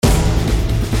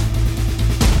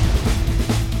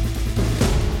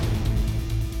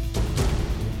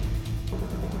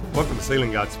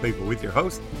Sealing God's People with your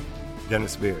host,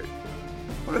 Dennis Beard.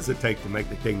 What does it take to make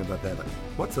the kingdom of heaven?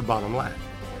 What's the bottom line?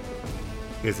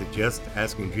 Is it just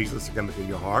asking Jesus to come into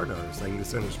your heart or saying the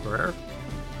sinner's prayer?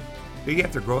 Do you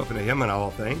have to grow up into Him in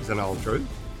all things and all truth?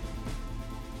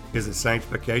 Is it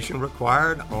sanctification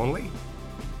required only?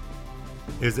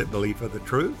 Is it belief of the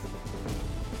truth?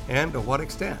 And to what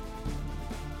extent?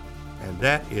 And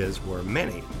that is where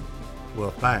many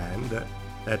will find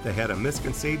that they had a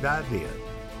misconceived idea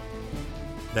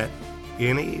that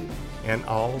any and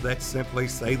all that simply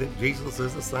say that Jesus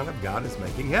is the Son of God is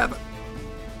making heaven.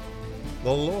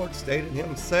 The Lord stated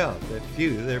Himself that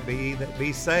few there be that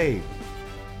be saved.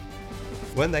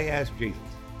 When they asked Jesus,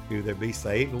 "Do there be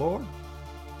saved, Lord?"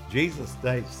 Jesus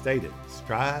stated,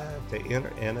 "Strive to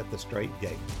enter in at the straight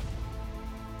gate.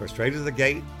 For straight is the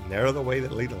gate, narrow the way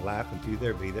that leadeth to life, and few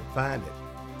there be that find it.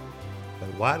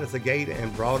 But wide is the gate,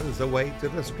 and broad is the way to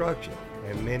destruction,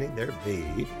 and many there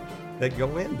be that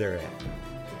go in thereat."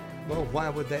 Well, why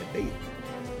would that be?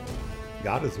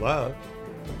 God is love.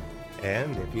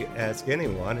 And if you ask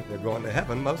anyone if they're going to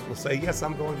heaven, most will say, "Yes,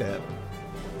 I'm going to heaven,"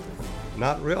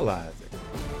 not realizing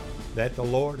that the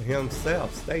Lord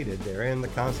Himself stated there in the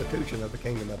Constitution of the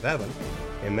Kingdom of Heaven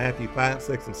in Matthew 5,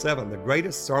 6, and 7, the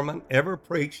greatest sermon ever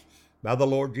preached by the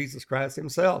Lord Jesus Christ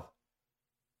Himself,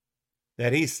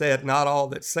 that He said, "Not all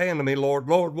that say unto me, Lord,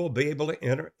 Lord, will be able to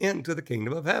enter into the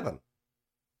kingdom of heaven."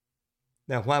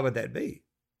 Now, why would that be?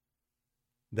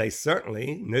 They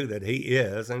certainly knew that He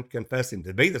is and confessed Him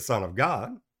to be the Son of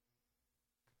God.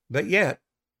 But yet,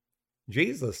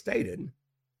 Jesus stated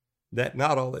that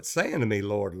not all that say unto me,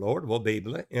 Lord, Lord, will be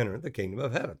able to enter the kingdom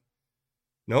of heaven.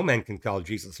 No man can call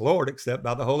Jesus Lord except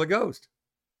by the Holy Ghost.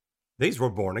 These were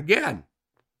born again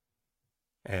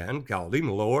and called Him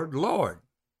Lord, Lord.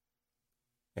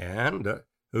 And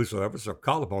whosoever shall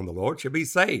call upon the Lord shall be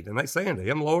saved. And they say unto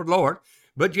Him, Lord, Lord.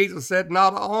 But Jesus said,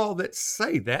 not all that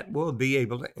say that will be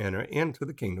able to enter into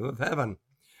the kingdom of heaven.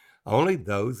 Only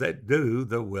those that do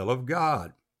the will of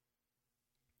God.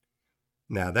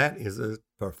 Now that is a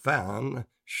profound,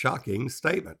 shocking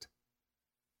statement.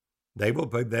 They will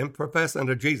then profess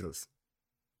unto Jesus,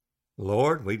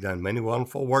 "Lord, we've done many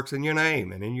wonderful works in your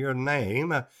name, and in your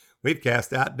name we've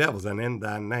cast out devils, and in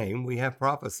thy name we have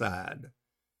prophesied."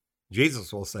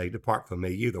 Jesus will say, "Depart from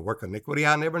me, you that work iniquity,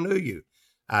 I never knew you."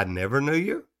 I never knew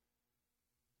you.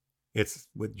 It's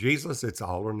with Jesus, it's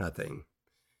all or nothing.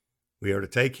 We are to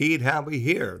take heed how we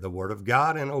hear the word of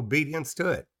God and obedience to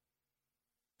it.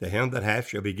 To him that hath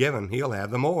shall be given, he'll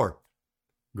have the more.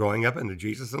 Growing up into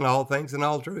Jesus in all things and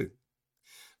all truth.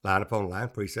 Line upon line,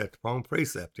 precept upon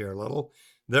precept, here a little,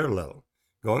 there a little.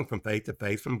 Going from faith to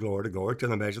faith, from glory to glory, to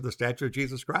the measure of the stature of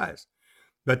Jesus Christ.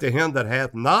 But to him that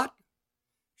hath not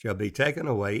shall be taken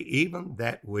away even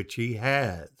that which he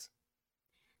has.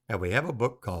 Now, we have a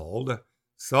book called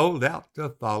Sold Out to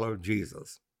Follow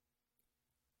Jesus.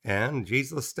 And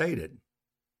Jesus stated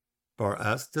for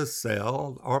us to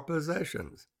sell our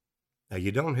possessions. Now,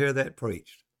 you don't hear that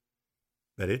preached,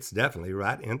 but it's definitely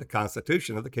right in the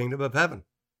Constitution of the Kingdom of Heaven.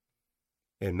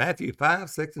 In Matthew 5,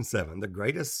 6, and 7, the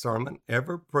greatest sermon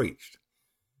ever preached,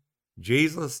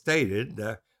 Jesus stated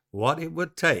what it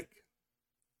would take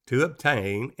to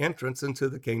obtain entrance into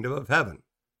the Kingdom of Heaven.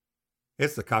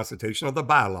 It's the constitution of the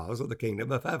bylaws of the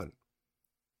kingdom of heaven.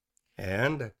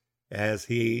 And as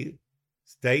he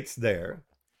states there,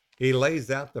 he lays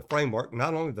out the framework,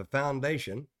 not only the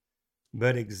foundation,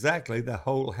 but exactly the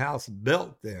whole house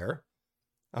built there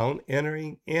on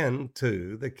entering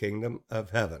into the kingdom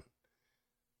of heaven.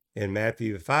 In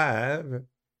Matthew 5,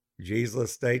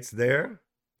 Jesus states there,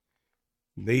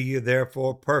 "Be ye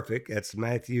therefore perfect." That's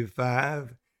Matthew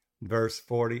 5. Verse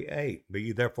 48, "Be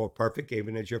ye therefore perfect,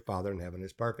 even as your Father in heaven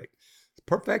is perfect."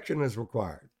 Perfection is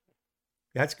required.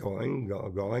 That's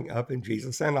going up in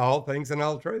Jesus and all things and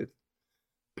all truth.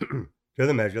 To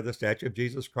the measure of the stature of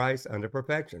Jesus Christ unto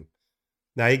perfection.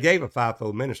 Now, He gave a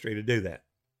fivefold ministry to do that.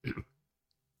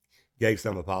 Gave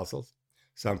some apostles,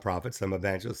 some prophets, some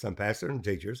evangelists, some pastors and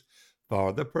teachers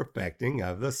for the perfecting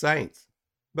of the saints.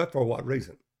 But for what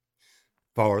reason?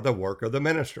 For the work of the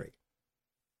ministry.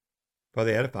 For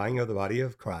the edifying of the body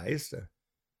of Christ,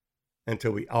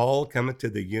 until we all come into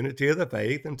the unity of the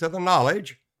faith and to the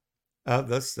knowledge of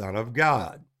the Son of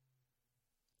God,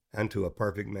 unto a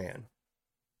perfect man,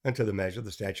 unto the measure of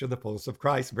the stature of the fullness of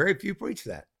Christ. Very few preach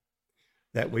that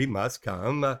we must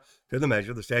come to the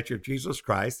measure of the stature of Jesus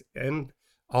Christ in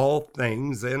all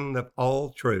things and of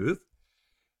all truth.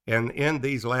 And in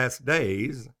these last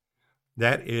days,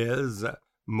 that is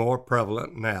more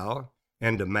prevalent now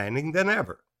and demanding than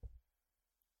ever.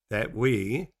 That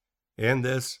we, in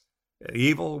this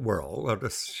evil world are to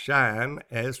shine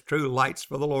as true lights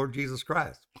for the Lord Jesus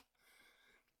Christ.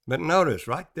 But notice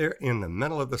right there in the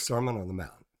middle of the Sermon on the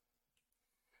Mount,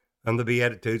 on the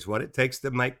Beatitudes, what it takes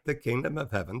to make the kingdom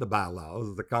of heaven, the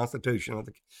bylaws, the constitution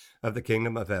of the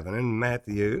kingdom of heaven. In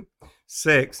Matthew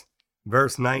 6,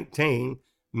 verse 19,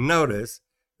 notice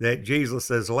that Jesus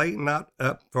says, lay not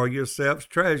up for yourselves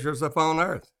treasures upon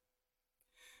earth,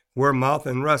 where moth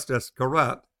and rust does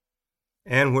corrupt,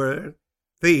 and where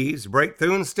thieves break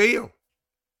through and steal.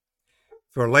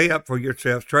 For lay up for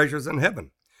yourselves treasures in heaven,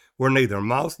 where neither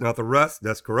moth nor the rust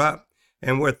does corrupt,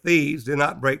 and where thieves do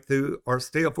not break through or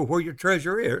steal. For where your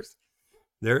treasure is,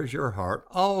 there's your heart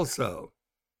also.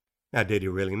 Now, did he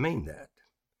really mean that?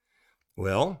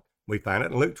 Well, we find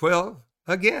it in Luke 12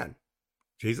 again.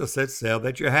 Jesus said, sell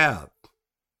that you have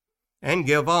and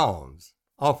give alms,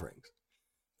 offerings.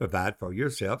 Provide for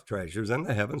yourself treasures in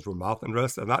the heavens where moth and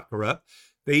rust are not corrupt,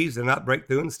 thieves do not break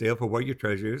through and steal. For where your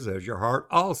treasure is, there's your heart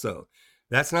also.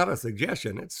 That's not a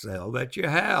suggestion. It's sell that you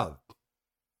have.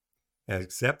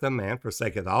 Except a man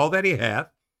forsaketh all that he hath,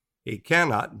 he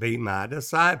cannot be my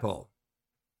disciple.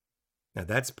 Now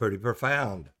that's pretty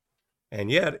profound. And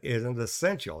yet it isn't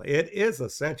essential. It is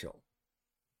essential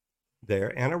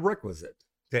there and a requisite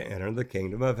to enter the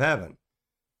kingdom of heaven.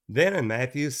 Then in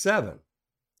Matthew 7,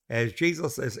 as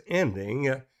Jesus is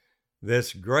ending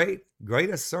this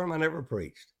greatest sermon ever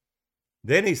preached,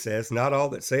 then he says, not all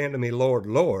that say unto me, Lord,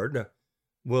 Lord,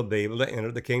 will be able to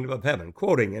enter the kingdom of heaven.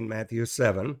 Quoting in Matthew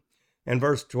 7 and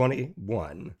verse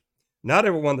 21, not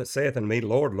everyone that saith unto me,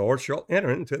 Lord, Lord, shall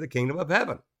enter into the kingdom of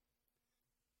heaven.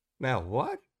 Now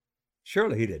what?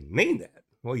 Surely he didn't mean that.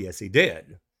 Well, yes, he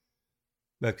did.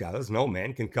 Because no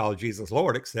man can call Jesus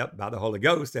Lord except by the Holy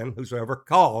Ghost, and whosoever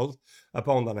calls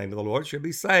upon the name of the Lord should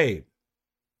be saved.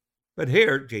 But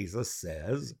here Jesus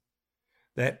says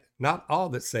that not all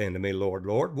that say unto me, Lord,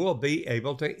 Lord, will be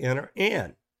able to enter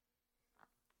in.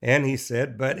 And he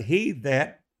said, but he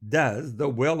that does the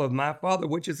will of my Father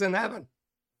which is in heaven.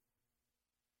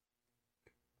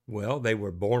 Well, they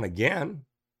were born again,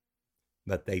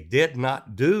 but they did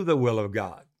not do the will of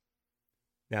God.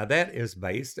 Now that is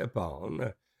based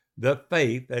upon the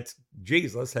faith that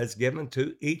Jesus has given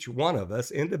to each one of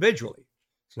us individually.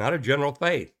 It's not a general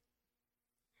faith.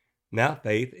 Now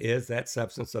faith is that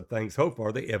substance of things hoped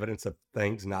for, the evidence of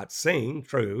things not seen,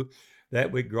 true,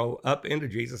 that we grow up into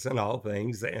Jesus in all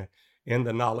things in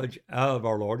the knowledge of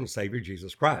our Lord and Savior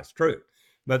Jesus Christ, true.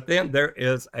 But then there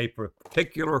is a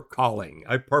particular calling,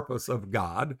 a purpose of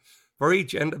God for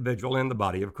each individual in the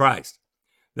body of Christ.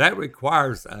 That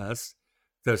requires us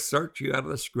to search you out of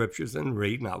the scriptures and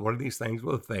read, not one of these things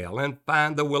will fail, and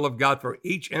find the will of God for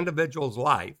each individual's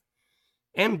life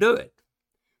and do it,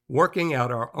 working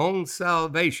out our own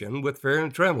salvation with fear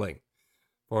and trembling.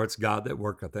 For it's God that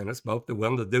worketh in us both the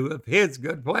will to do of his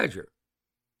good pleasure.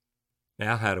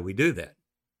 Now, how do we do that?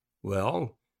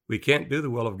 Well, we can't do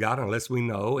the will of God unless we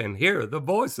know and hear the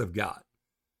voice of God.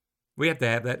 We have to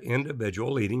have that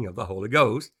individual leading of the Holy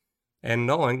Ghost and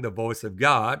knowing the voice of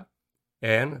God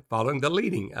and following the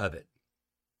leading of it,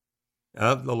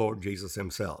 of the Lord Jesus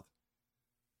himself.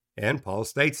 And Paul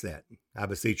states that, I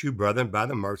beseech you, brethren, by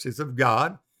the mercies of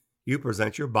God, you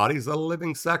present your bodies a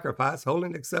living sacrifice, holy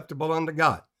and acceptable unto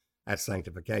God. That's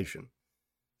sanctification.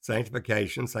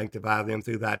 Sanctification, sanctify them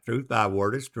through thy truth. Thy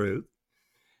word is truth.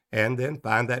 And then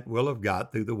find that will of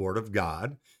God through the word of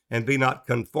God. And be not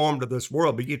conformed to this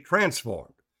world, but ye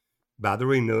transformed by the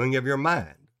renewing of your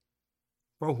mind.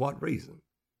 For what reason?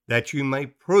 That you may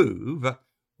prove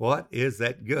what is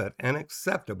that good and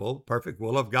acceptable, perfect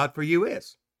will of God for you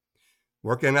is.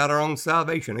 Working out our own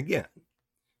salvation again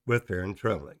with fear and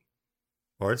trembling.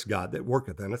 For it's God that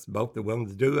worketh in us both the will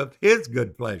to do of his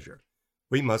good pleasure.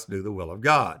 We must do the will of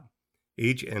God.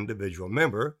 Each individual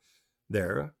member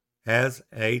there has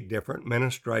a different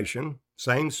ministration,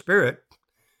 same Spirit,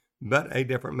 but a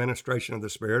different ministration of the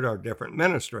Spirit or different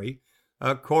ministry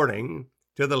according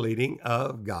to the leading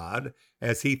of God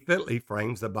as he fitly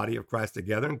frames the body of Christ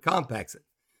together and compacts it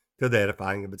to the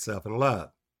edifying of itself in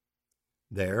love.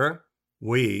 There,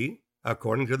 we,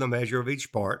 according to the measure of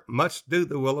each part, must do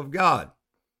the will of God.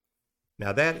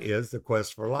 Now that is the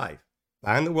quest for life.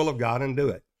 Find the will of God and do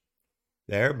it.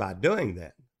 There, by doing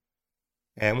that,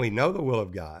 and we know the will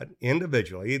of God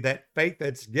individually, that faith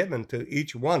that's given to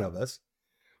each one of us,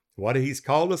 what he's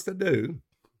called us to do,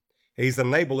 he's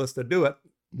enabled us to do it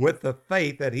with the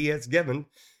faith that he has given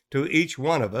to each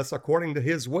one of us according to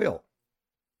his will.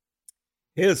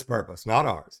 His purpose, not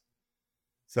ours.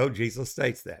 So Jesus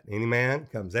states that any man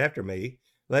comes after me,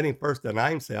 let him first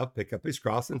deny himself, pick up his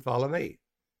cross and follow me.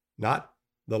 Not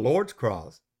the Lord's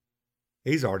cross.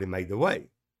 He's already made the way.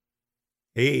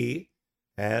 He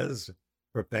has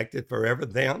perfected forever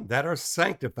them that are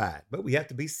sanctified. But we have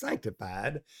to be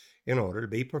sanctified in order to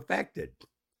be perfected.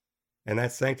 And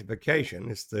that sanctification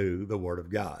is through the word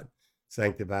of God.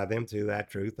 Sanctify them through that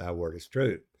truth. Thy word is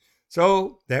truth.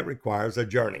 So that requires a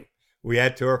journey. We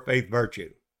add to our faith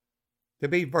virtue. To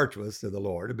be virtuous to the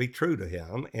Lord, to be true to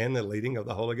him, and the leading of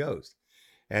the Holy Ghost.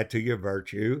 Add to your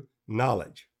virtue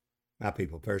knowledge. My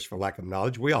people perish for lack of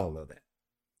knowledge. We all know that.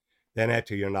 Then add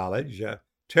to your knowledge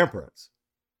temperance.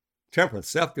 Temperance,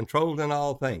 self-controlled in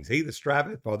all things. He that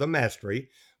striveth for the mastery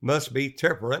must be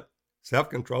temperate,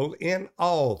 self-controlled in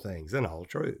all things, in all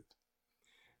truth.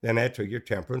 Then add to your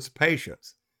temperance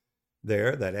patience.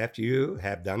 There, that after you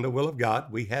have done the will of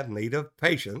God, we have need of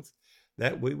patience,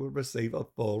 that we will receive a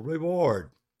full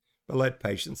reward. But let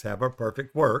patience have a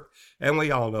perfect work, and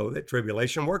we all know that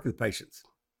tribulation worketh patience.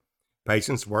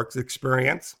 Patience works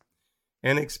experience,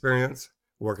 and experience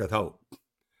worketh hope.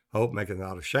 Hope maketh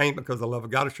not ashamed, because the love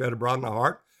of God is shed abroad in the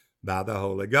heart by the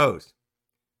Holy Ghost.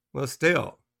 Well,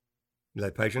 still,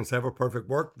 let patience have a perfect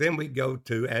work. Then we go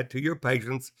to add to your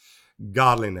patience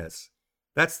godliness.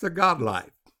 That's the God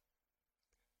life.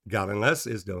 Godliness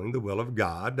is doing the will of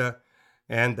God,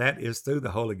 and that is through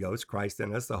the Holy Ghost, Christ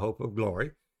in us, the hope of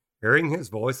glory, hearing his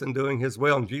voice and doing his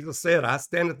will. And Jesus said, I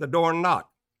stand at the door and knock.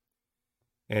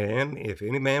 And if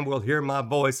any man will hear my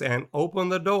voice and open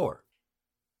the door,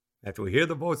 after we hear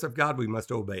the voice of God, we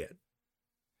must obey it.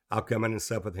 I'll come in and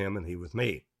sup with him and he with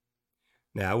me.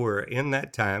 Now we're in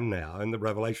that time now in the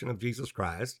revelation of Jesus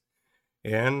Christ,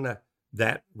 in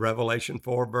that Revelation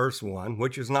 4 verse 1,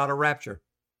 which is not a rapture.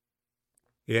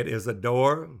 It is a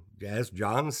door, as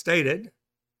John stated,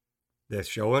 that's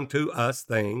showing to us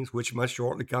things which must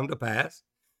shortly come to pass,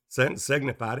 sent and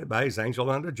signified it by his angel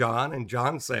unto John. And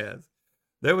John says,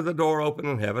 there was a door open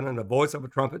in heaven, and the voice of a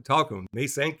trumpet talking with me,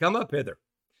 saying, come up hither.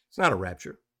 It's not a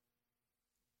rapture.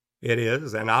 It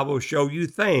is, and I will show you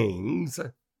things,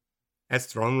 that's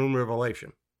throne room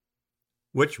revelation,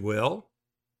 which will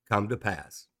come to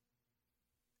pass.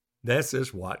 This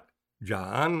is what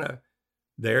John,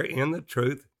 there in the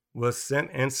truth, was sent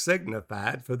and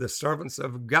signified for the servants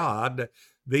of God,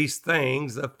 these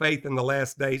things of faith in the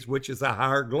last days, which is a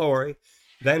higher glory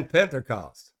than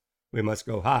Pentecost. We must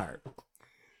go higher.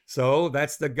 So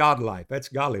that's the God life. That's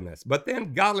godliness. But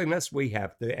then godliness, we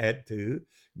have to add to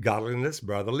godliness,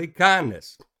 brotherly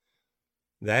kindness.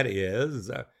 That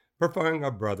is preferring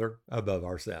our brother above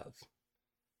ourselves.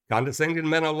 Condescending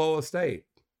men of low estate.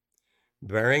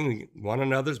 Bearing one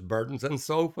another's burdens and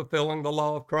so fulfilling the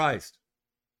law of Christ.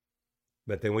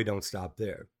 But then we don't stop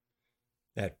there.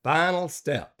 That final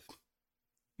step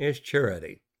is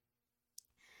charity.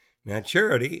 Now,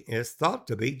 charity is thought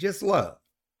to be just love.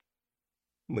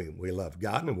 We love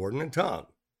God in word and in tongue.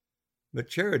 But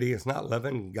charity is not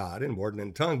loving God in word and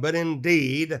in tongue, but in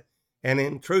deed and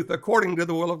in truth according to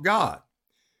the will of God.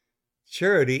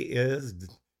 Charity is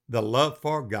the love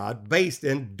for God based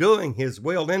in doing his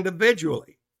will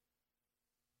individually.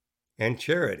 And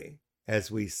charity, as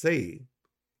we see,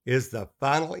 is the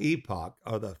final epoch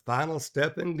or the final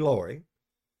step in glory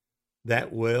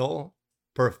that will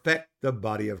perfect the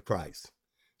body of Christ.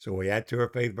 So we add to our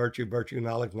faith virtue, virtue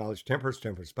knowledge, knowledge temperance,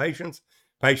 temperance patience,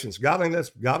 patience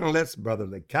godliness, godliness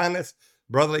brotherly kindness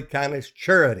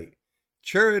charity.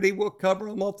 Charity will cover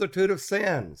a multitude of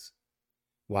sins.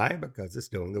 Why? Because it's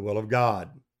doing the will of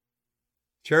God.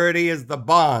 Charity is the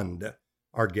bond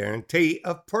or guarantee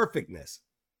of perfectness.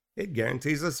 It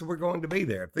guarantees us we're going to be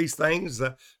there. If these things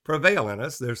prevail in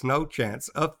us, there's no chance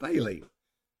of failing,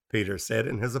 Peter said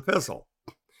in his epistle.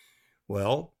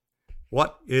 Well,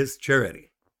 what is charity?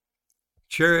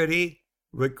 Charity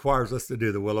requires us to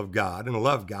do the will of God and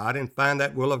love God and find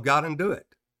that will of God and do it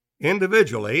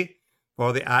individually.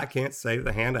 For the eye can't say to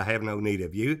the hand, I have no need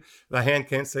of you. The hand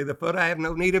can't say to the foot, I have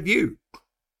no need of you.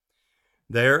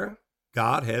 There,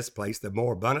 God has placed the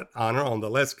more abundant honor on the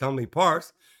less comely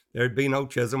parts. There'd be no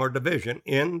schism or division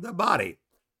in the body.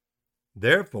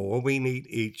 Therefore, we need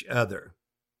each other.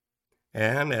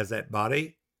 And as that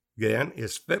body, again,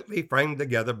 is fitly framed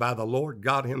together by the Lord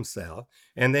God himself,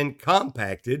 and then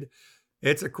compacted,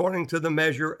 it's according to the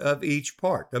measure of each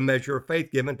part, the measure of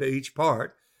faith given to each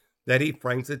part, that he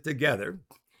frames it together,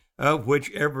 of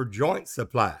whichever joint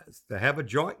supplies. To have a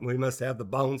joint, we must have the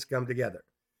bones come together.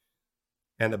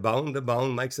 And the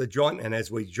bone makes a joint. And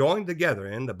as we join together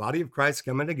in the body of Christ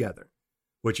coming together,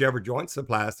 whichever joint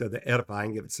supplies to the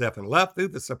edifying of itself and love through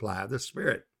the supply of the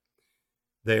Spirit.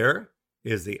 There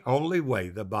is the only way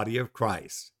the body of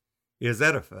Christ is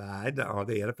edified, or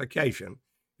the edification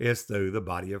is through the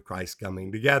body of Christ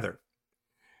coming together.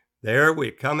 There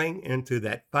we're coming into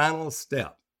that final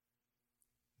step,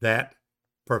 that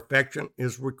perfection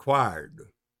is required.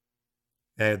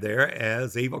 And there,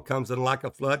 as evil comes in like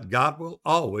a flood, God will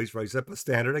always raise up a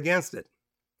standard against it.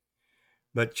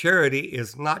 But charity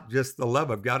is not just the love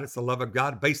of God, it's the love of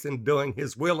God based in doing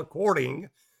his will according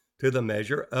to the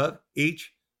measure of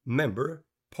each member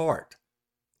part,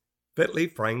 fitly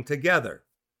framed together.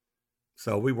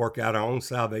 So we work out our own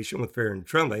salvation with fear and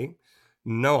trembling,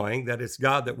 knowing that it's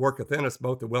God that worketh in us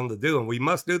both the will and the do, and we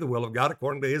must do the will of God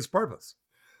according to his purpose.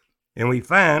 And we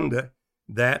find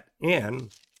that in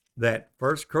that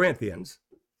 1 Corinthians,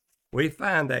 we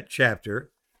find that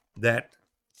chapter that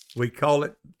they call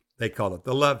it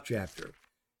the love chapter.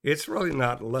 It's really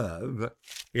not love.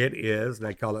 It is,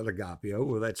 they call it agapeo.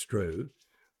 Well, that's true.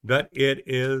 But it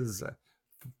is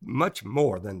much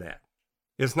more than that.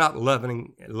 It's not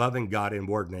loving God in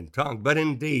word and in tongue, but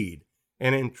in deed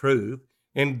and in truth,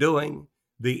 in doing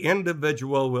the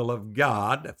individual will of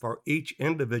God for each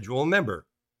individual member.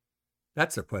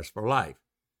 That's a quest for life.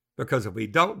 Because if we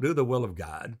don't do the will of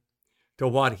God to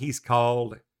what he's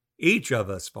called each of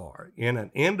us for in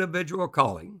an individual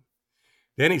calling,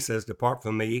 then he says, depart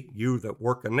from me, you that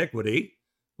work iniquity,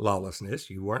 lawlessness.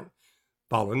 You weren't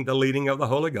following the leading of the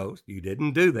Holy Ghost. You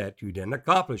didn't do that. You didn't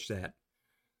accomplish that.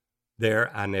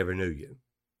 There, I never knew you.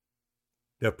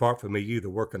 Depart from me, you that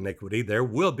work iniquity. There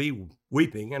will be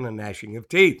weeping and a gnashing of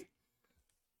teeth.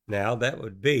 Now, that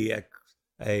would be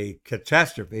a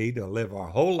catastrophe to live our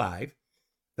whole life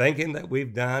thinking that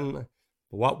we've done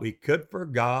what we could for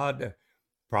God,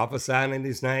 prophesying in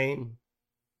his name,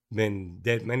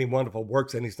 did many wonderful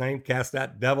works in his name, cast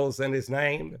out devils in his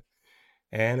name.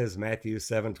 And as Matthew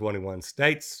 7:21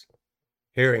 states,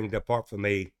 hearing, depart from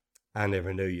me, I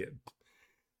never knew you.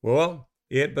 Well,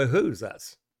 it behooves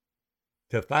us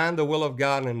to find the will of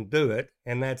God and do it,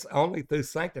 and that's only through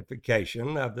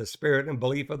sanctification of the Spirit and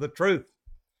belief of the truth.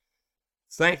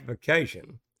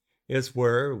 Sanctification is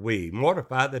where we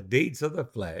mortify the deeds of the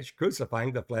flesh,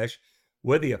 crucifying the flesh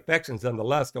with the affections and the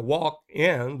lust, to walk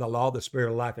in the law of the Spirit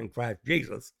of life in Christ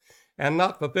Jesus, and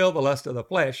not fulfill the lust of the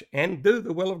flesh, and do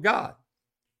the will of God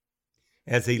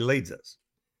as he leads us.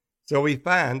 So we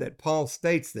find that Paul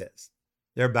states this.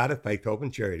 They're about faith, hope,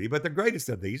 and charity, but the greatest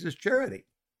of these is charity.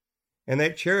 And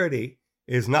that charity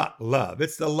is not love.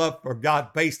 It's the love for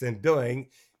God based in doing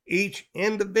each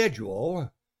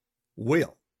individual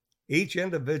will. Each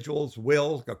individual's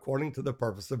will, according to the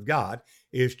purpose of God,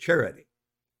 is charity.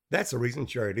 That's the reason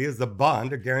charity is the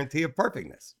bond or guarantee of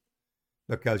perfectness,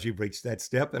 because you've reached that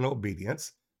step in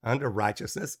obedience unto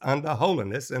righteousness, unto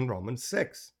holiness in Romans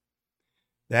 6.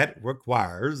 That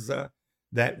requires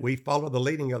that we follow the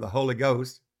leading of the Holy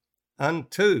Ghost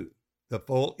unto the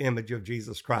full image of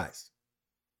Jesus Christ.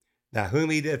 Now, whom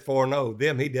he did foreknow,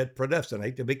 them he did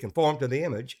predestinate to be conformed to the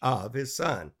image of his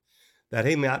Son, that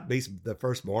he might be the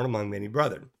firstborn among many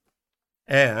brethren.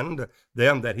 And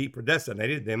them that he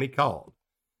predestinated, them he called.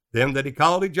 Them that he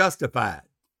called, he justified.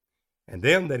 And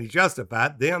them that he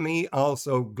justified, them he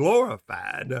also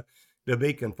glorified to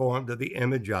be conformed to the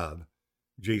image of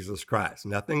Jesus Christ.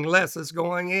 Nothing less is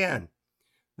going in.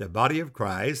 The body of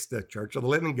Christ, the church of the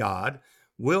living God,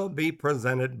 will be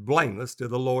presented blameless to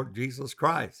the Lord Jesus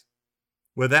Christ,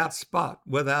 without spot,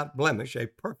 without blemish, a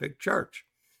perfect church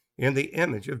in the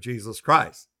image of Jesus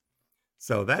Christ.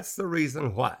 So that's the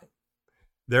reason why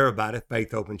they're about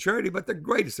faith, hope, and charity, but the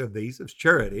greatest of these is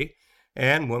charity.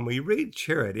 And when we read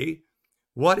charity,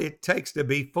 what it takes to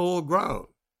be full grown.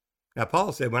 Now,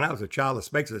 Paul said, when I was a child, I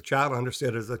spake as a child,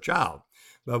 understood as a child.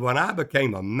 But when I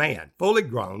became a man, fully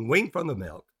grown, weaned from the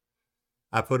milk,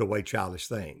 I put away childish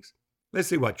things. Let's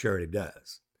see what charity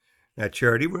does. Now,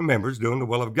 charity remembers doing the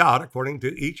will of God according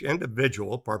to each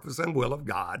individual purpose and will of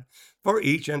God for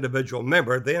each individual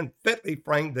member, then fitly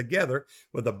framed together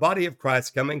with the body of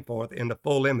Christ coming forth in the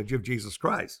full image of Jesus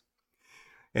Christ.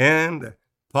 And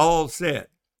Paul said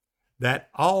that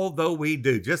although we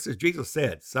do, just as Jesus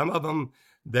said, some of them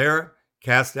there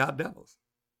cast out devils.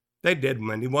 They did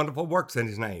many wonderful works in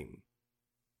his name,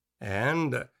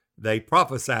 and they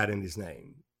prophesied in his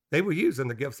name. They were using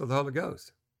the gifts of the Holy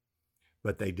Ghost,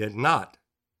 but they did not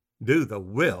do the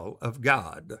will of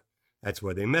God. That's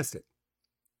where they missed it.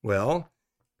 Well,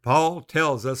 Paul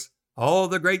tells us all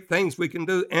the great things we can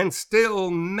do and still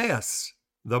miss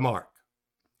the mark.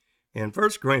 In 1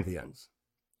 Corinthians,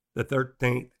 the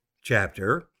 13th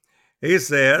chapter, he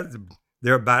says,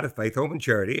 they're about faith, hope, and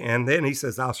charity. And then he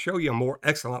says, I'll show you a more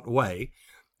excellent way.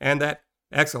 And that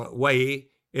excellent way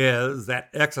is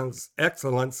that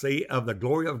excellency of the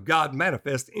glory of God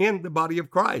manifest in the body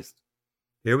of Christ.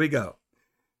 Here we go.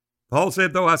 Paul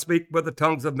said, though I speak with the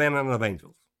tongues of men and of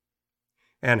angels,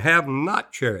 and have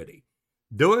not charity,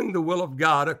 doing the will of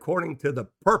God according to the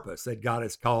purpose that God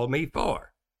has called me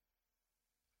for.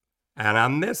 And I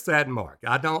miss that mark.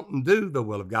 I don't do the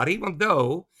will of God, even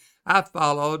though I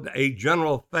followed a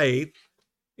general faith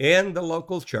in the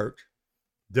local church,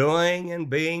 doing and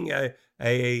being a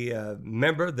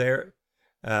member there,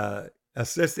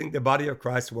 assisting the body of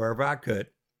Christ wherever I could.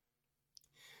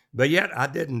 But yet I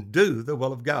didn't do the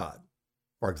will of God.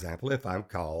 For example, if I'm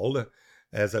called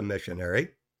as a missionary,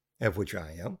 of which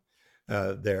I am,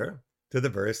 there to the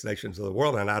various nations of the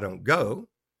world, and I don't go,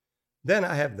 then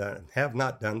I have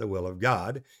not done the will of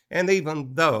God. And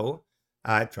even though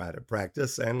I try to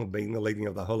practice and being the leading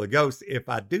of the Holy Ghost, if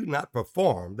I do not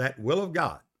perform that will of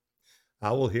God,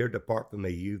 I will hear, depart from me,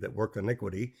 you that work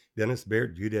iniquity. Dennis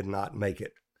Beard, you did not make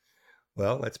it.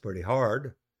 Well, that's pretty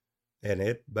hard,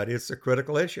 but it's a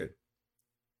critical issue.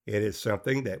 It is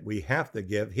something that we have to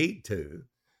give heed to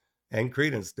and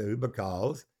credence to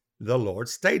because the Lord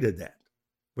stated that.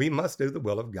 We must do the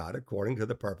will of God according to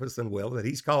the purpose and will that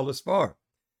he's called us for.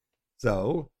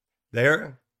 So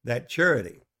that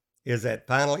charity is that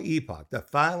final epoch, the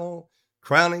final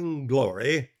crowning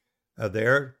glory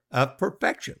of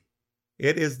perfection.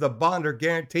 It is the bond or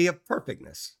guarantee of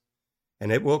perfectness,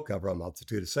 and it will cover a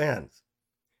multitude of sins.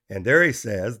 And there he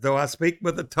says, though I speak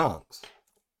with the tongues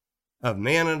of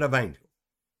men and of angels,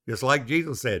 just like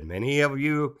Jesus said, many of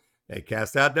you, they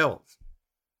cast out devils.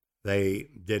 They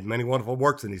did many wonderful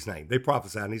works in his name. They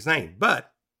prophesied in his name,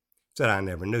 but said, I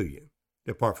never knew you.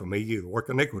 Depart from me, you that work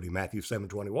iniquity, Matthew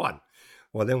 7:21.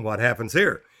 Well, then what happens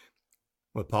here?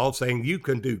 Well, Paul's saying you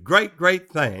can do great, great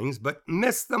things, but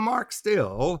miss the mark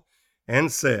still,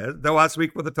 and says, though I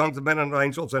speak with the tongues of men and of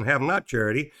angels and have not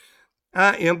charity,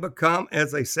 I am become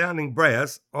as a sounding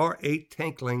brass or a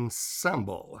tinkling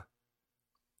cymbal.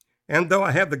 And though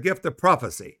I have the gift of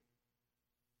prophecy,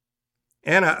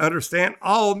 and I understand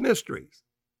all mysteries,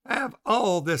 I have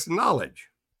all this knowledge,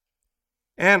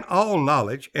 and all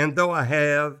knowledge, and though I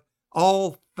have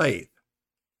all faith,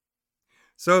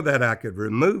 so that I could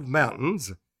remove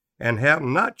mountains and have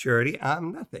not charity,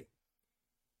 I'm nothing.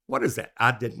 What is that?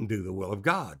 I didn't do the will of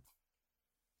God.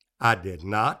 I did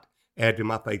not add to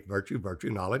my faith virtue,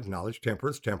 knowledge,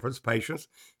 temperance,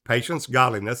 patience,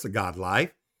 godliness, the God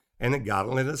life, and then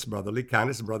godliness, brotherly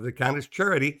kindness,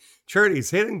 charity. Charity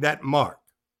is hitting that mark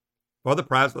for the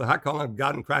prize of the high calling of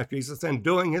God in Christ Jesus and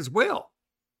doing his will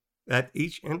that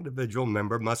each individual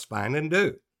member must find and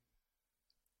do.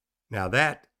 Now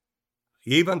that,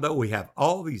 even though we have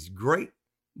all these great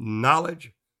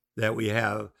knowledge that we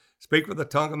have, speak with the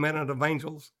tongue of men and of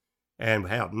angels, and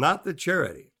have not the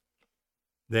charity,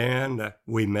 then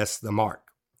we miss the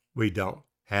mark. We don't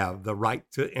have the right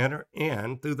to enter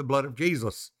in through the blood of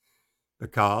Jesus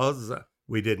because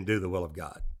we didn't do the will of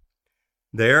God.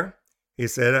 There, he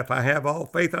said, if I have all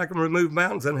faith, I can remove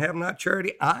mountains and have not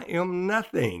charity, I am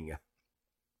nothing.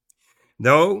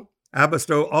 Though I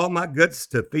bestow all my goods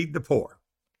to feed the poor.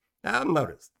 Now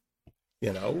notice,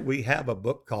 we have a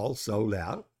book called Sold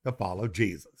Out to Follow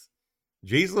Jesus.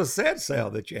 Jesus said, sell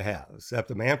that you have,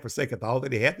 except a man forsaketh all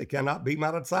that he hath, that cannot be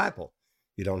my disciple.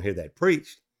 You don't hear that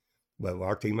preached, but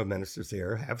our team of ministers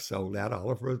here have sold out all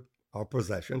of our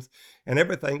possessions, and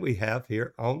everything we have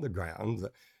here on the grounds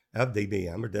of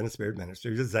DBM or Dennis Beard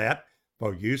Ministries is that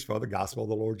for use for the gospel of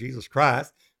the Lord Jesus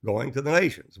Christ going to the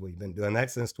nations. We've been doing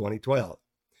that since 2012.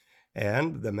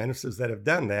 And the ministers that have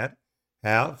done that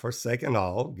have forsaken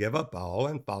all, give up all,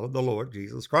 and followed the Lord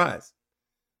Jesus Christ.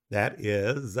 That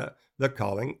is the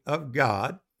calling of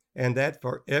God, and that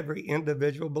for every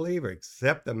individual believer,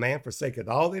 except a man forsaketh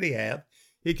all that he hath,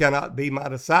 he cannot be my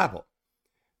disciple.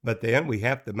 But then we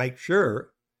have to make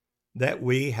sure that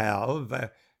we have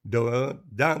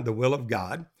done the will of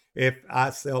God. If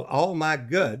I sell all my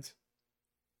goods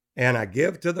and I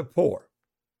give to the poor,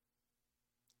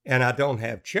 and I don't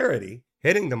have charity,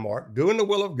 hitting the mark, doing the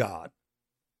will of God,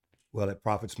 well, it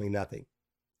profits me nothing.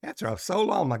 After I've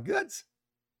sold all my goods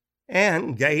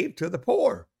and gave to the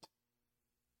poor.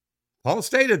 Paul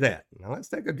stated that. Now let's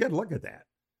take a good look at that.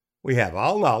 We have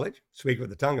all knowledge, speak with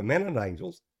the tongue of men and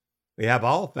angels. We have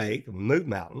all faith, move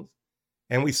mountains,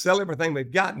 and we sell everything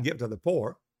we've got and give to the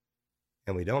poor,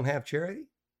 and we don't have charity?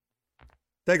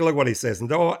 Take a look what he says. And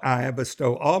though I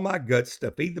bestow all my goods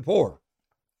to feed the poor,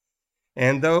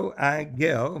 and though I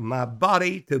give my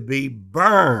body to be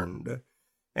burned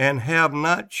and have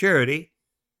not charity,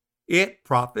 it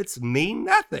profits me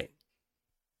nothing.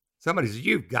 Somebody says,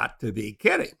 you've got to be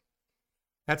kidding.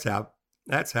 That's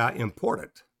how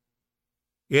important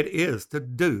it is to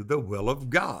do the will of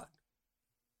God.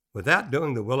 Without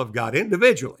doing the will of God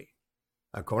individually,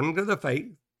 according to the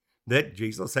faith that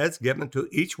Jesus has given to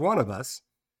each one of us,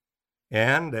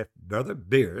 And if Brother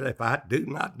Beard, if I do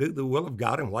not do the will of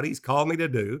God and what he's called me to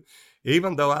do,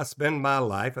 even though I spend my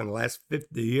life in the last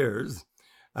 50 years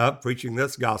preaching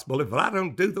this gospel, if I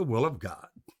don't do the will of God,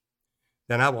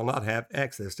 then I will not have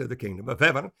access to the kingdom of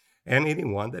heaven. And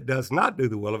anyone that does not do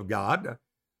the will of God,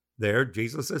 there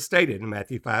Jesus has stated in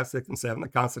Matthew 5, 6, and 7, the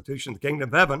Constitution of the kingdom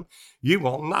of heaven, you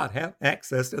will not have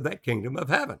access to that kingdom of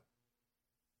heaven.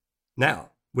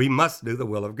 Now, we must do the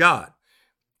will of God.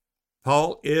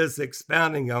 Paul is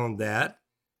expounding on that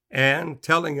and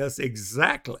telling us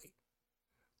exactly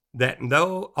that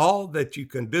know all that you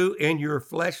can do in your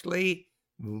fleshly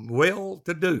will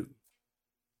to do.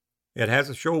 It has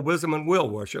a show of wisdom and will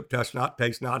worship, touch not,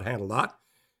 taste not, handle not.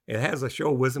 It has a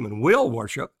show of wisdom and will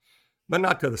worship, but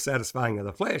not to the satisfying of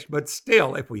the flesh. But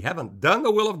still, if we haven't done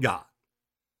the will of God,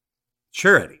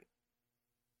 charity,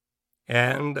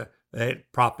 and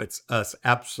it profits us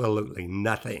absolutely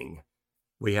nothing.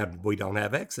 We don't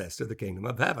have access to the kingdom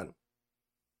of heaven.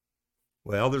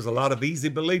 Well, there's a lot of easy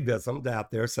believism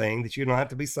out there saying that you don't have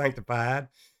to be sanctified,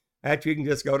 that you can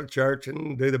just go to church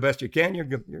and do the best you can, you're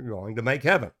going to make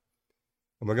heaven.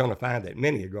 And we're going to find that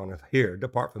many are going to hear,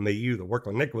 depart from me, you that work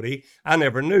of iniquity. I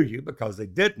never knew you, because they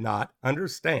did not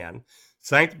understand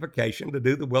sanctification to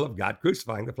do the will of God,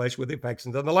 crucifying the flesh with the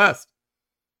affections of the lust.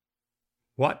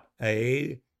 What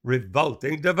a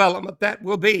revolting development that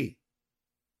will be.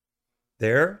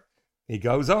 There, he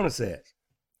goes on and says,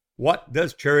 what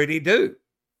does charity do?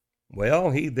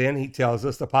 Well, he tells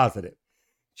us the positive.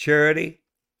 Charity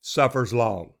suffers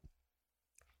long.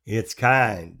 It's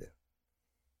kind.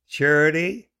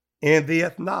 Charity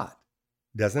envieth not,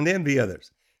 doesn't envy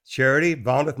others. Charity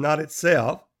vaunteth not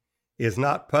itself, is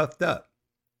not puffed up.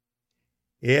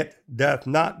 It doth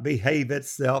not behave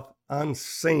itself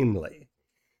unseemly,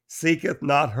 seeketh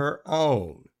not her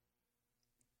own,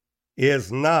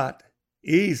 is not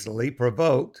easily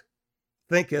provoked,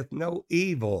 thinketh no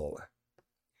evil,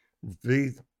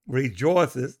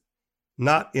 rejoiceth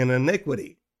not in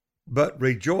iniquity, but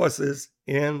rejoices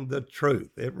in the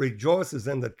truth. It rejoices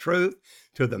in the truth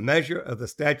to the measure of the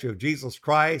stature of Jesus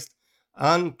Christ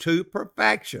unto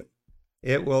perfection.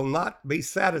 It will not be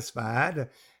satisfied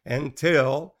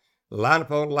until line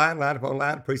upon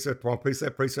line, precept upon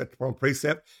precept, precept upon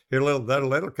precept, here a little, there a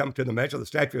little, come to the measure of the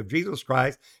stature of Jesus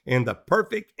Christ in the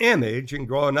perfect image, and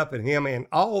growing up in him in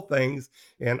all things,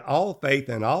 in all faith,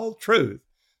 and all truth,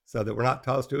 so that we're not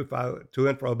tossed to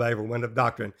and fro by every wind of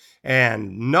doctrine,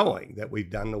 and knowing that we've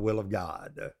done the will of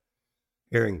God.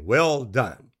 Hearing, well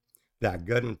done, thy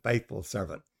good and faithful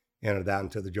servant, enter thou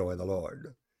into the joy of the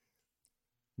Lord.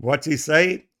 What's he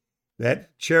say?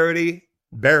 That charity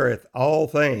beareth all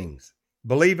things,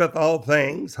 believeth all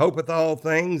things, hopeth all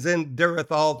things, endureth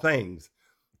all things.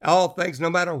 All things, no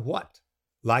matter what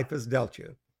life has dealt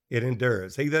you, it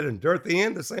endures. He that endureth the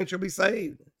end, the same shall be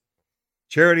saved.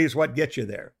 Charity is what gets you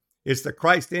there. It's the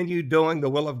Christ in you doing the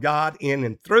will of God in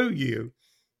and through you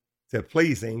to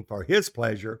pleasing for his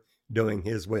pleasure, doing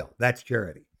his will. That's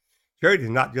charity. Charity is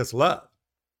not just love.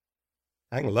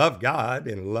 I can love God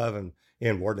in love and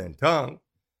in word and tongue,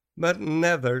 but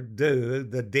never do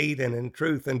the deed and in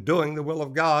truth and doing the will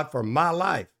of God for my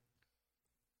life.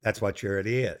 That's what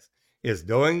charity is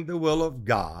doing the will of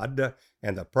God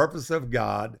and the purpose of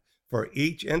God for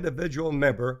each individual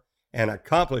member, and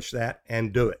accomplish that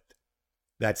and do it.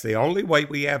 That's the only way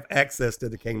we have access to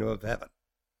the kingdom of heaven.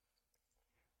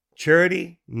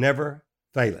 Charity never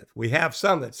faileth. We have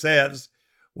some that says,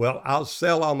 well, I'll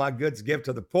sell all my goods, give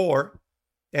to the poor,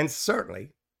 and certainly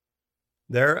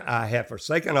there I have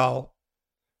forsaken all,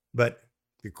 but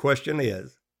the question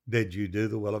is, did you do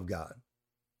the will of God?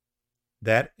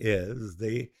 That is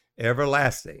the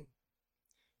everlasting,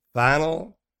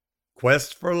 final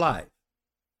quest for life.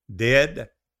 Did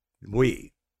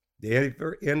we,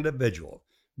 the individual,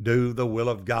 do the will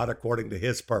of God according to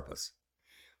his purpose?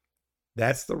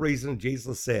 That's the reason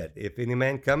Jesus said, if any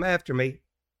man come after me,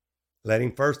 let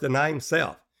him first deny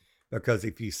himself. Because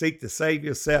if you seek to save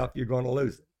yourself, you're going to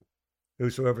lose it.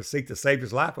 Whosoever seeks to save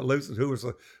his life will lose it.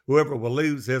 Whoever will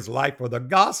lose his life for the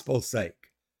gospel's sake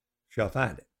shall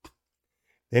find it.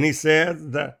 Then he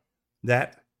says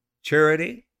that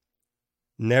charity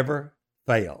never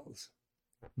fails.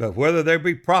 But whether there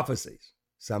be prophecies,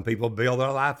 some people build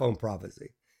their life on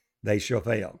prophecy, they shall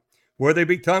fail. Whether there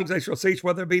be tongues, they shall cease.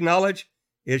 Whether there be knowledge,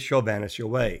 it shall vanish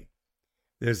away.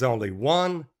 There's only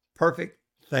one perfect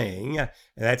thing, and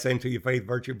that's into your faith,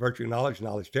 virtue, knowledge,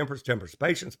 temperance,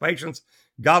 patience,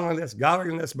 godliness,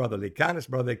 brotherly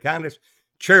kindness,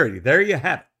 charity. There you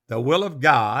have it. The will of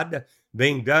God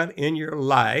being done in your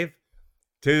life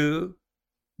to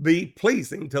be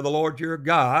pleasing to the Lord your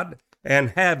God,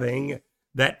 and having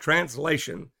that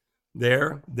translation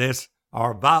there, this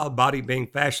our vile body being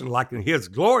fashioned like in his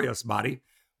glorious body,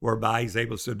 whereby he's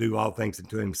able to do all things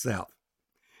unto himself.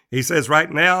 He says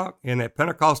right now in the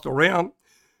Pentecostal realm,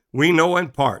 we know in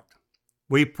part.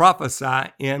 We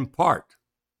prophesy in part,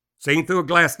 seen through a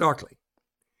glass darkly.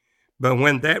 But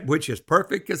when that which is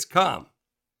perfect is come,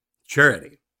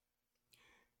 charity,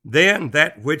 then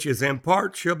that which is in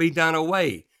part shall be done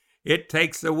away. It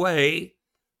takes away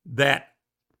that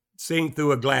seeing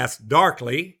through a glass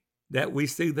darkly, that we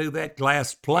see through that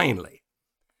glass plainly.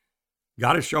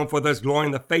 God has shown forth his glory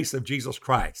in the face of Jesus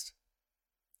Christ.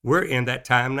 We're in that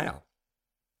time now.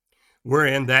 We're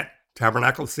in that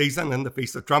tabernacle season and the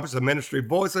Feast of Trumpets, the ministry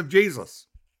voice of Jesus.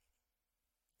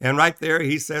 And right there,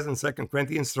 he says in 2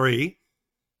 Corinthians 3,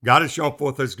 God has shown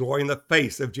forth his glory in the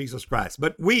face of Jesus Christ.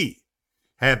 But we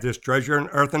have this treasure in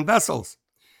earthen vessels,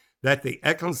 that the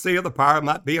excellency of the power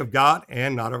might be of God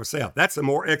and not of ourselves. That's a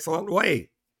more excellent way.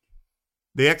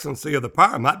 The excellency of the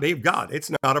power might be of God.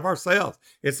 It's not of ourselves.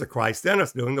 It's the Christ in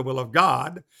us doing the will of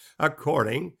God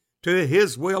according to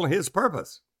his will and his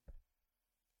purpose.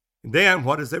 And then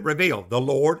what does it reveal? The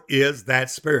Lord is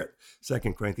that Spirit.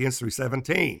 2 Corinthians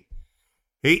 3:17.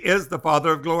 He is the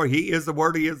Father of glory. He is the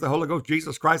Word. He is the Holy Ghost.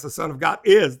 Jesus Christ, the Son of God,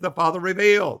 is the Father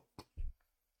revealed.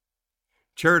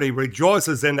 Charity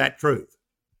rejoices in that truth,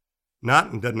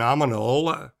 not in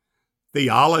denominational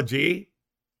theology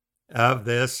of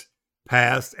this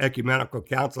past ecumenical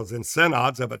councils and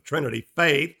synods of a Trinity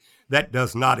faith that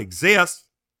does not exist,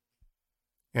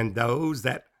 and those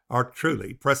that are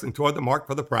truly pressing toward the mark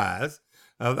for the prize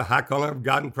of the high calling of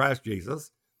God in Christ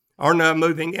Jesus are now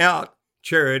moving out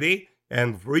charity,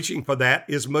 and reaching for that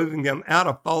is moving them out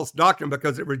of false doctrine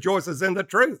because it rejoices in the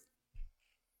truth.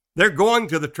 They're going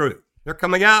to the truth. They're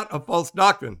coming out of false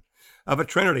doctrine of a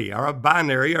Trinity or a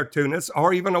binary or two-ness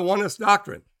or even a oneness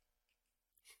doctrine.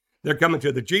 They're coming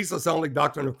to the Jesus-only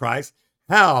doctrine of Christ,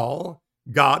 how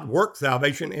God works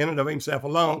salvation in and of himself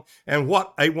alone, and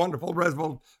what a wonderful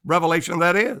revelation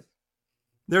that is.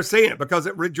 They're seeing it because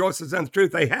it rejoices in the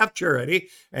truth. They have charity,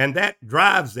 and that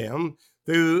drives them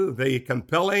through the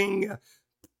compelling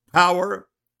power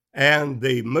and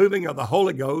the moving of the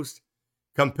Holy Ghost,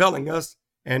 compelling us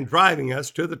and driving us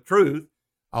to the truth.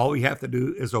 All we have to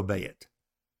do is obey it.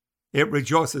 It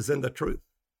rejoices in the truth.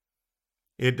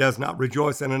 It does not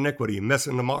rejoice in iniquity,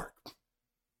 missing the mark.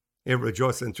 It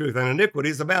rejoices in truth, and iniquity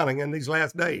is abounding in these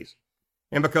last days.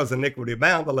 And because iniquity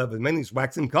abound, the love of many is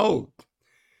waxing cold.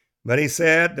 But he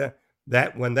said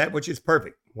that when that which is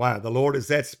perfect, why? The Lord is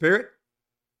that Spirit.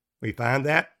 We find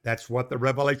that. That's what the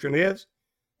revelation is.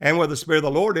 And where the Spirit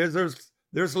of the Lord is,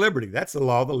 there's liberty. That's the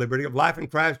law of the liberty of life in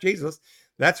Christ Jesus.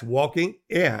 That's walking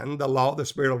in the law of the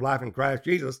Spirit of life in Christ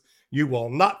Jesus. You will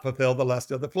not fulfill the lust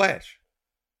of the flesh.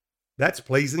 That's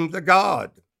pleasing to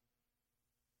God.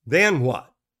 Then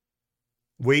what?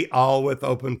 We all with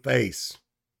open face.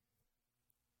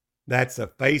 That's the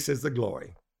face is the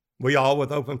glory. We all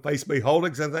with open face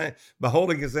beholding as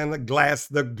in the glass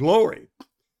the glory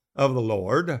of the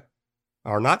Lord,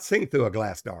 are not seen through a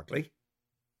glass darkly,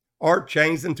 or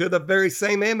changed into the very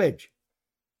same image.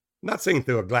 Not seen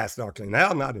through a glass darkly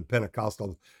now, not in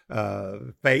Pentecostal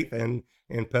faith and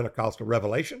in Pentecostal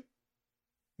revelation.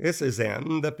 This is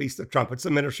in the Feast of Trumpets, the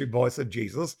ministry voice of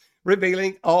Jesus,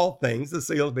 revealing all things, the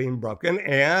seals being broken,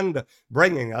 and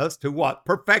bringing us to what?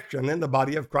 Perfection in the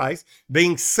body of Christ,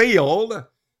 being sealed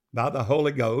by the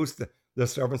Holy Ghost, the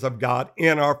servants of God,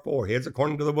 in our foreheads,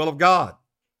 according to the will of God.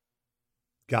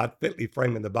 God fitly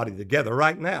framing the body together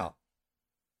right now.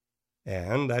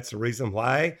 And that's the reason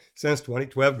why, since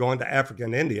 2012, going to Africa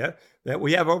and India, that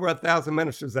we have over 1,000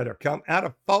 ministers that have come out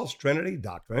of false Trinity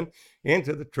doctrine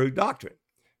into the true doctrine.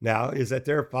 Now, is that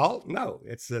their fault? No.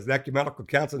 It's the ecumenical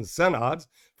councils and synods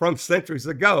from centuries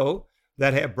ago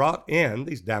that have brought in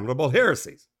these damnable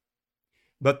heresies.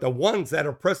 But the ones that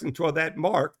are pressing toward that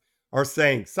mark are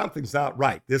saying something's not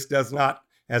right. This does not,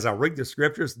 as I read the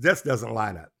scriptures, this doesn't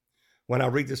line up. When I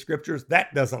read the scriptures,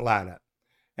 that doesn't line up.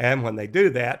 And when they do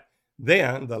that,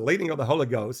 then the leading of the Holy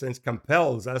Ghost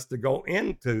compels us to go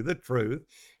into the truth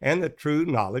and the true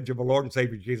knowledge of the Lord and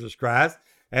Savior Jesus Christ,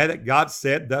 and that God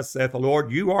said, thus saith the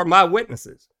Lord, you are my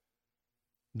witnesses.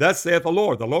 Thus saith the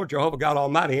Lord Jehovah God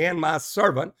Almighty, and my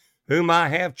servant, whom I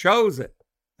have chosen.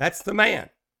 That's the man.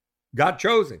 God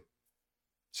chose him.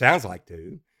 Sounds like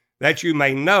to. That you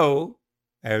may know,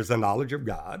 there's the knowledge of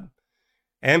God,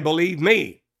 and believe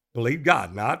me. Believe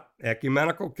God, not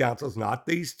ecumenical councils, not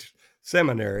these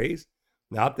seminaries,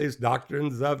 not these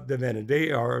doctrines of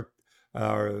divinity or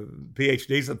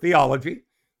PhDs of theology.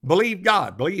 Believe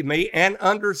God, believe me, and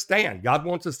understand. God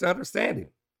wants us to understand him.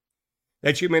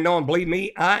 That you may know and believe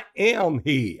me, I am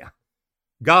he.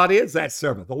 God is that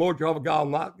servant. The Lord Jehovah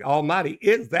God Almighty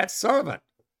is that servant.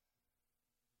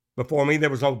 Before me there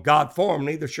was no God formed,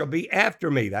 neither shall be after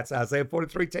me. That's Isaiah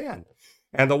 43:10.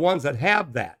 And the ones that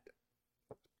have that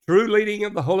true leading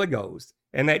of the Holy Ghost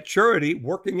and that surety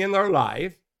working in their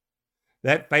life,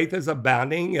 that faith is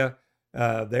abounding,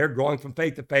 they're growing from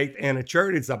faith to faith, and a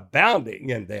charity is abounding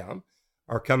in them,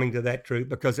 are coming to that truth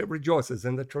because it rejoices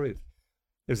in the truth.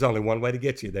 There's only one way to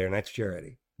get you there, and that's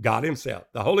charity. God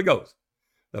himself, the Holy Ghost,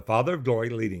 the Father of glory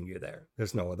leading you there.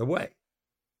 There's no other way.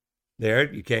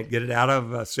 There, you can't get it out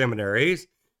of seminaries.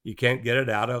 You can't get it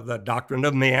out of the doctrine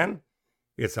of men.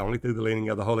 It's only through the leading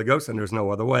of the Holy Ghost, and there's no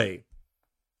other way.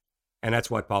 And that's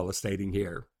what Paul is stating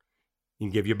here. You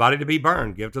can give your body to be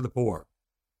burned, give to the poor.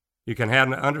 You can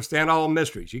understand all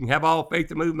mysteries. You can have all faith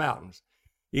to move mountains.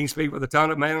 You can speak with the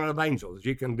tongue of men and of angels.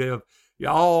 You can give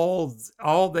all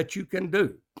that you can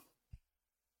do.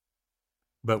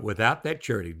 But without that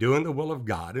charity, doing the will of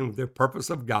God and the purpose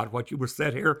of God, what you were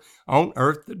set here on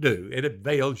earth to do, it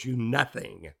avails you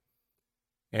nothing.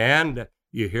 And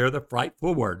you hear the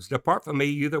frightful words, "Depart from me,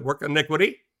 you that work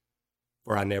iniquity,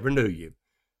 for I never knew you."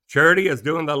 Charity is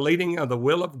doing the leading of the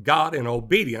will of God in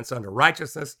obedience unto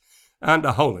righteousness, unto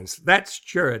holiness. That's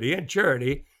charity, and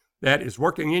charity that is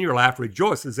working in your life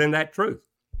rejoices in that truth.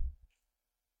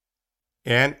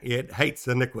 And it hates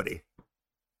iniquity.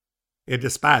 It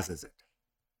despises it.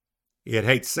 It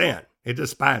hates sin. It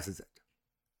despises it.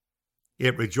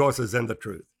 It rejoices in the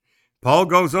truth. Paul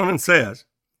goes on and says,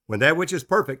 when that which is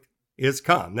perfect is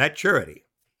come, that charity,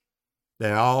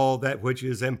 then all that which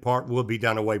is in part will be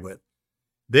done away with.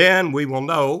 Then we will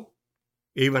know,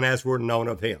 even as we're known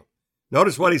of him.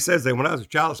 Notice what he says there. When I was a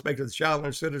child, I spake as a child and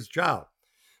understood as a child.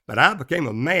 But I became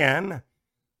a man.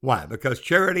 Why? Because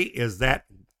charity is that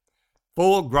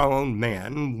full-grown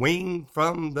man, weaned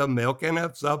from the milk and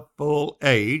of full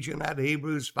age, and at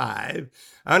Hebrews 5,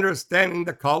 understanding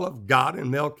the call of God in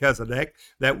Melchizedek,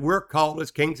 that we're called as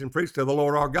kings and priests to the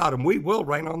Lord our God, and we will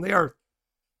reign on the earth.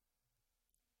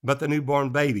 But the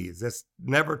newborn babies, that's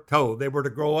never told they were to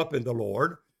grow up in the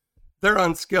Lord. They're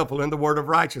unskillful in the word of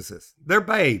righteousness. They're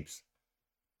babes.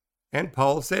 And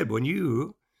Paul said, when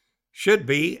you should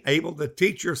be able to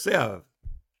teach yourself,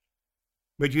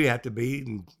 but you have to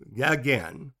be,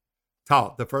 again,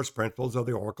 taught the first principles of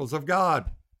the oracles of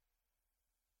God.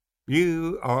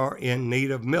 You are in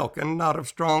need of milk and not of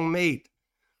strong meat.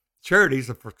 Charity is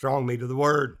for strong meat of the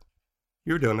word.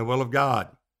 You're doing the will of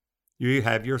God. You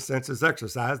have your senses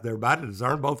exercised, thereby to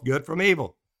discern both good from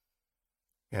evil.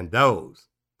 And those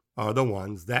are the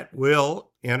ones that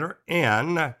will enter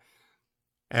in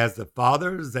as the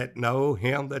fathers that know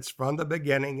him that's from the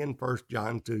beginning in 1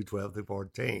 John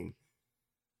 2:12-14.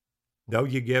 Though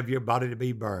you give your body to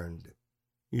be burned,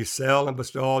 you sell and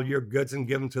bestow all your goods and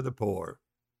give them to the poor.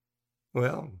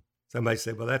 Well, somebody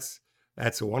said, well,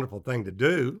 that's a wonderful thing to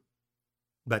do,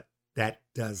 but that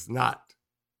does not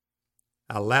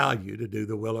allow you to do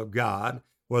the will of God,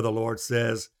 where the Lord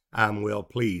says, I'm well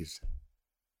pleased.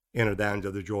 Enter thou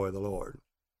into the joy of the Lord.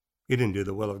 You didn't do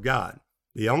the will of God.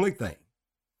 The only thing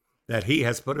that he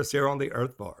has put us here on the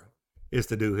earth for is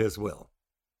to do his will,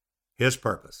 his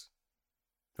purpose.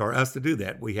 For us to do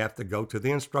that, we have to go to the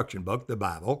instruction book, the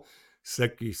Bible.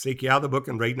 Seek ye out the book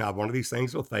and read. Not one of these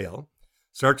things will fail.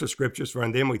 Search the scriptures, for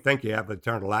in them we think you have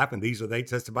eternal life, and these are they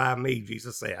testify of me,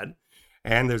 Jesus said.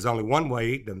 And there's only one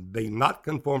way to be not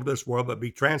conformed to this world, but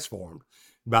be transformed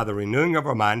by the renewing of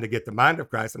our mind to get the mind of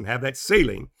Christ and have that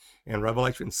sealing in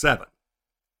Revelation 7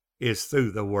 is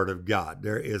through the word of God.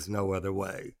 There is no other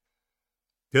way.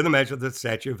 To the measure of the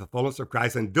stature of the fullness of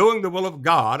Christ and doing the will of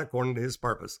God according to his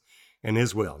purpose and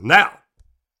his will. Now,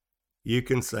 you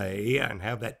can say and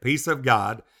have that peace of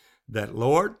God that,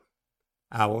 Lord,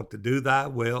 I want to do thy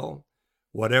will.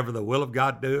 Whatever the will of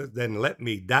God does, then let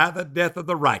me die the death of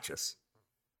the righteous.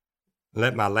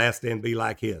 Let my last end be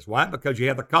like his. Why? Because you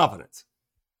have the confidence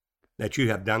that you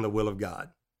have done the will of God.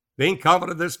 Being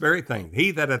confident of this very thing,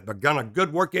 he that hath begun a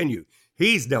good work in you,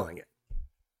 he's doing it.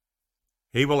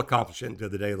 He will accomplish it until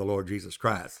the day of the Lord Jesus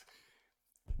Christ.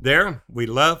 There, we'd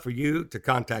love for you to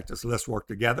contact us. Let's work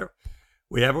together.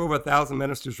 We have over 1,000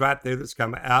 ministers right there that's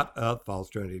come out of false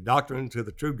Trinity doctrine to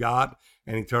the true God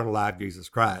and eternal life, Jesus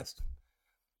Christ.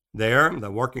 There,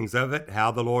 the workings of it,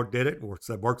 how the Lord did it,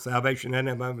 work salvation in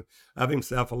him of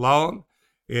himself alone.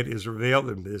 It is revealed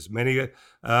in as many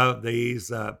of these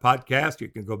podcasts you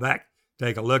can go back,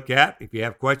 take a look at. If you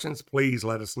have questions, please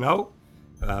let us know.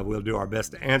 We'll do our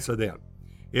best to answer them.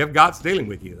 If God's dealing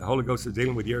with you, the Holy Ghost is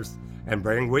dealing with yours and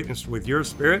bearing witness with your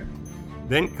spirit,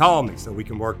 then call me so we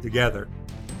can work together.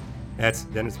 That's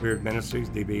Dennis Beard Ministries,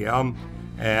 DBM,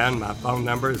 and my phone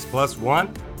number is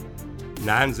 +1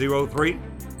 903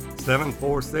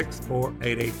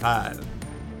 746-4885.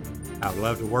 I would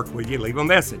love to work with you. Leave a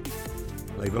message.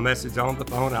 Leave a message on the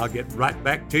phone. I'll get right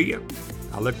back to you.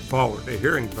 I look forward to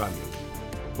hearing from you.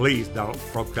 Please don't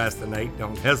procrastinate.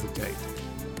 Don't hesitate.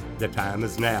 The time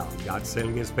is now. God's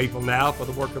sending his people now for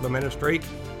the work of the ministry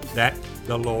that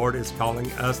the Lord is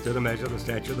calling us to the measure of the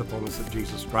stature of the fullness of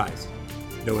Jesus Christ.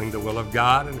 Doing the will of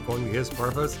God and according to his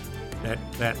purpose,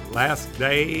 that last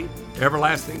day,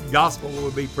 everlasting gospel will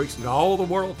be preached to all the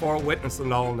world for a witness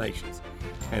in all nations.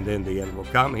 And then the end will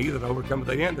come. He that overcometh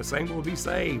the end, the same will be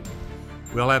saved.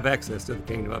 We'll have access to the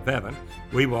kingdom of heaven.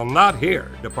 We will not hear,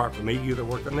 depart from me, you that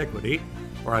work iniquity,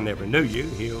 for I never knew you.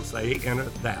 He'll say, enter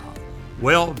thou.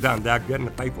 Well done, thou good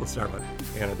and faithful servant.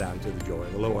 Enter thou into the joy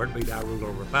of the Lord. Be thou ruler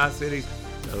over 5 cities,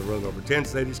 thou ruler over 10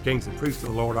 cities, kings and priests of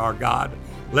the Lord our God.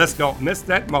 Let's don't miss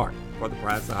that mark for the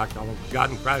prize of the high calling of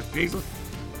God in Christ Jesus.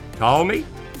 Call me.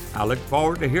 I look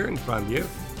forward to hearing from you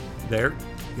there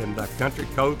in the country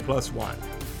code +1.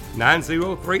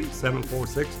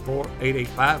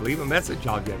 903-746-4885. Leave a message.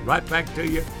 I'll get right back to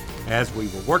you as we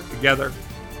will work together,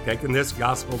 taking this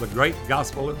gospel, the great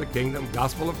gospel of the kingdom,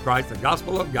 gospel of Christ, the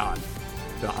gospel of God,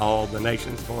 to all the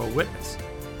nations for a witness.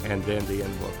 And then the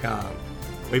end will come.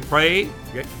 We pray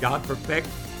that God perfect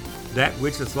that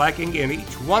which is lacking in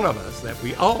each one of us, that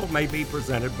we all may be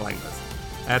presented blameless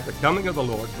at the coming of the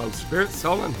Lord, both spirit,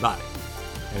 soul, and body.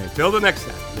 And until the next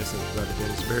time, this is Brother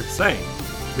Dennis Spirit saying,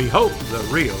 behold the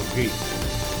real Jesus.